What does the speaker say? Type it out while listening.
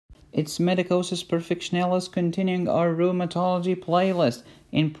It's Medicosis Perfectionalis, continuing our rheumatology playlist.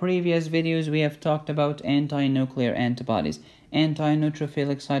 In previous videos, we have talked about anti-nuclear antibodies,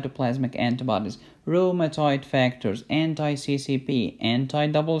 anti-neutrophilic cytoplasmic antibodies, rheumatoid factors, anti-CCP,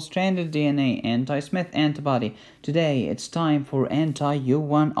 anti-double-stranded DNA, anti-Smith antibody. Today, it's time for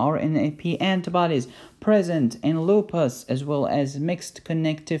anti-U1-RNP antibodies present in lupus as well as mixed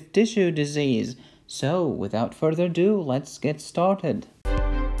connective tissue disease. So, without further ado, let's get started.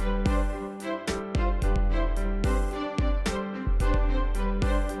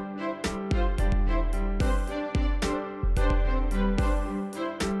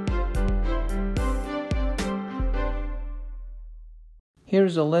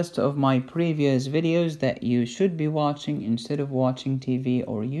 Here's a list of my previous videos that you should be watching instead of watching TV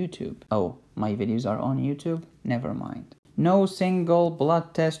or YouTube. Oh, my videos are on YouTube? Never mind. No single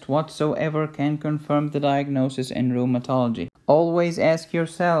blood test whatsoever can confirm the diagnosis in rheumatology. Always ask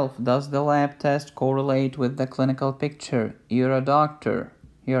yourself, does the lab test correlate with the clinical picture? You're a doctor.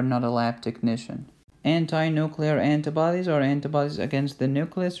 You're not a lab technician. Anti-nuclear antibodies or antibodies against the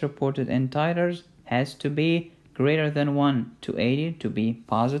nucleus reported in titers has to be greater than 1 to 80 to be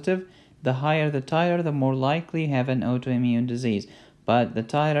positive. The higher the titer, the more likely you have an autoimmune disease. But the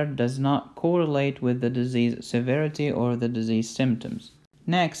titer does not correlate with the disease severity or the disease symptoms.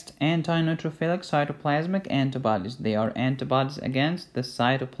 Next, anti-neutrophilic cytoplasmic antibodies. They are antibodies against the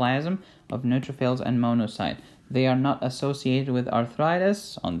cytoplasm of neutrophils and monocytes. They are not associated with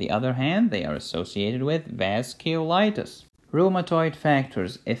arthritis. On the other hand, they are associated with vasculitis. Rheumatoid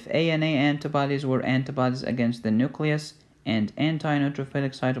factors. If ANA antibodies were antibodies against the nucleus and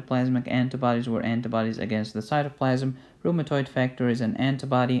anti-neutrophilic cytoplasmic antibodies were antibodies against the cytoplasm, rheumatoid factor is an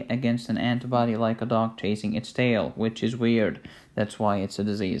antibody against an antibody, like a dog chasing its tail, which is weird. That's why it's a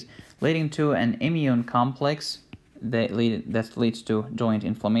disease, leading to an immune complex that leads to joint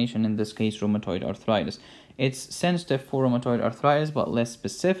inflammation, in this case rheumatoid arthritis. It's sensitive for rheumatoid arthritis but less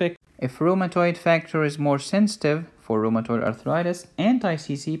specific. If rheumatoid factor is more sensitive for rheumatoid arthritis,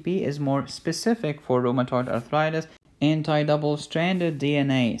 anti-CCP is more specific for rheumatoid arthritis, anti-double-stranded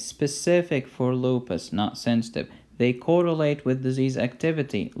DNA specific for lupus, not sensitive. They correlate with disease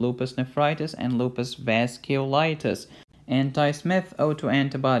activity, lupus nephritis and lupus vasculitis. Anti-Smith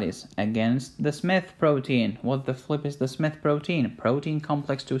autoantibodies against the Smith protein. What the flip is the Smith protein? Protein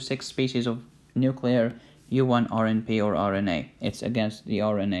complex to 6 species of nuclear U1-RNP or RNA. It's against the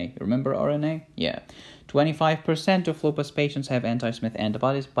RNA. Remember RNA? Yeah. 25% of lupus patients have anti-Smith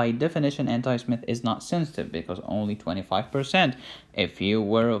antibodies. By definition, anti-Smith is not sensitive because only 25%. If you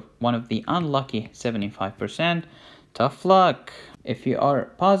were one of the unlucky 75%, tough luck. If you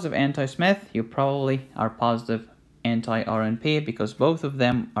are positive anti-Smith, you probably are positive anti-RNP because both of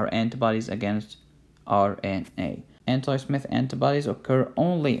them are antibodies against RNA. Anti-Smith antibodies occur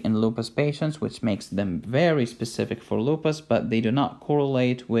only in lupus patients, which makes them very specific for lupus, but they do not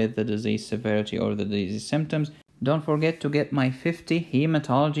correlate with the disease severity or the disease symptoms. Don't forget to get my 50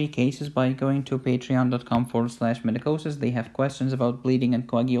 hematology cases by going to patreon.com/medicosis. They have questions about bleeding and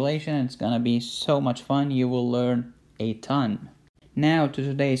coagulation. It's gonna be so much fun. You will learn a ton. Now to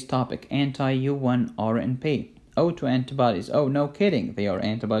today's topic, anti-U1-RNP. Autoantibodies. Oh, no kidding. They are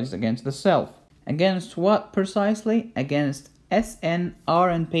antibodies against the self. Against what precisely? Against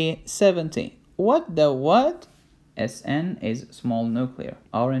SN-RNP70. What the what? SN is small nuclear.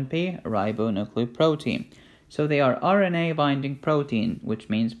 RNP, ribonucleoprotein. So they are RNA binding protein, which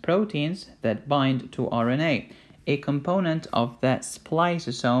means proteins that bind to RNA, a component of that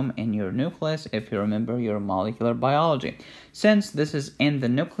spliceosome in your nucleus, if you remember your molecular biology. Since this is in the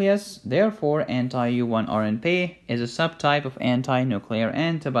nucleus, therefore anti-U1-RNP is a subtype of anti-nuclear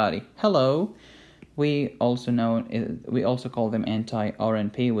antibody. Hello. We also call them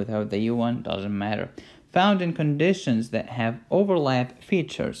anti-RNP without the U1, doesn't matter. Found in conditions that have overlap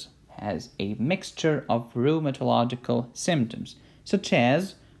features, has a mixture of rheumatological symptoms, such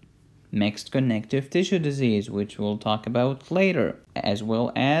as mixed connective tissue disease, which we'll talk about later, as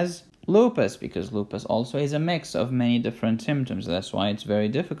well as lupus, because lupus also is a mix of many different symptoms. That's why it's very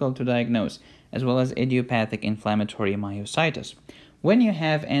difficult to diagnose, as well as idiopathic inflammatory myositis. When you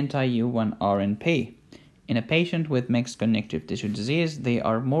have anti-U1-RNP in a patient with mixed connective tissue disease, they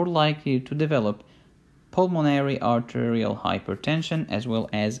are more likely to develop pulmonary arterial hypertension as well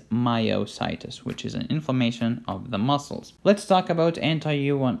as myositis, which is an inflammation of the muscles. Let's talk about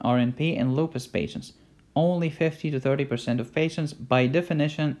anti-U1-RNP in lupus patients. Only 50 to 30% of patients, by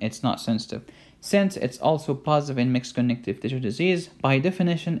definition, it's not sensitive. Since it's also positive in mixed connective tissue disease, by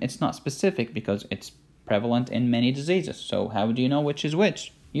definition, it's not specific because it's prevalent in many diseases. So how do you know which is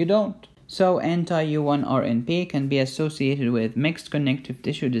which? You don't. So anti-U1-RNP can be associated with mixed connective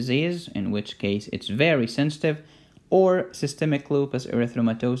tissue disease, in which case it's very sensitive, or systemic lupus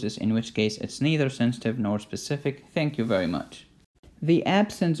erythematosus, in which case it's neither sensitive nor specific. Thank you very much. The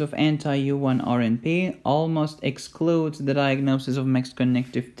absence of anti-U1-RNP almost excludes the diagnosis of mixed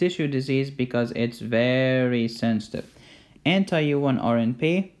connective tissue disease because it's very sensitive.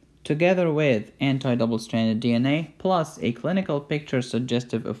 Anti-U1-RNP, together with anti-double-stranded DNA, plus a clinical picture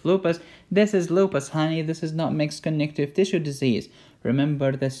suggestive of lupus. This is lupus, honey. This is not mixed connective tissue disease.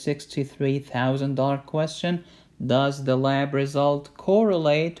 Remember the $63,000 question? Does the lab result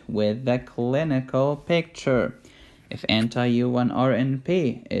correlate with the clinical picture? If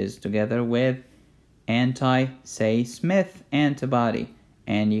anti-U1-RNP is together with Smith antibody,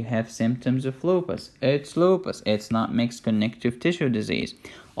 and you have symptoms of lupus, it's lupus. It's not mixed connective tissue disease.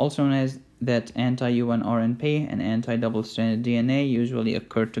 Also known as that anti-U1-RNP and anti-double-stranded DNA usually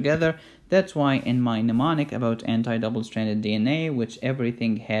occur together. That's why in my mnemonic about anti-double-stranded DNA, which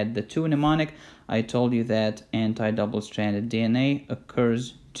everything had the 2 mnemonic, I told you that anti-double-stranded DNA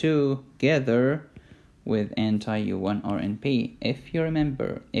occurs together with anti-U1-RNP. If you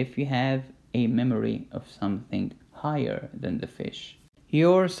remember, if you have a memory of something higher than the fish.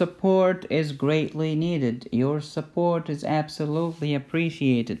 Your support is greatly needed. Your support is absolutely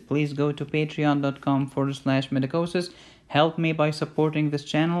appreciated. Please go to patreon.com/medicosis. Help me by supporting this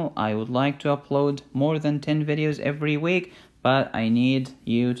channel. I would like to upload more than 10 videos every week, but I need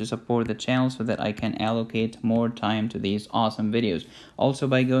you to support the channel so that I can allocate more time to these awesome videos. Also,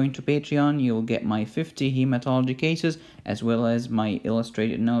 by going to Patreon, you'll get my 50 hematology cases, as well as my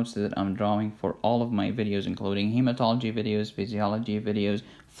illustrated notes that I'm drawing for all of my videos, including hematology videos, physiology videos,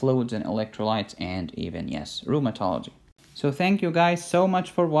 fluids and electrolytes, and even, yes, rheumatology. So thank you guys so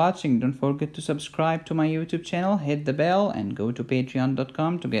much for watching. Don't forget to subscribe to my YouTube channel, hit the bell, and go to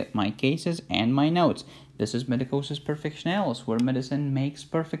patreon.com to get my cases and my notes. This is Medicosis Perfectionalis, where medicine makes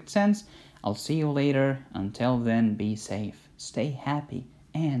perfect sense. I'll see you later. Until then, be safe, stay happy,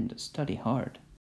 and study hard.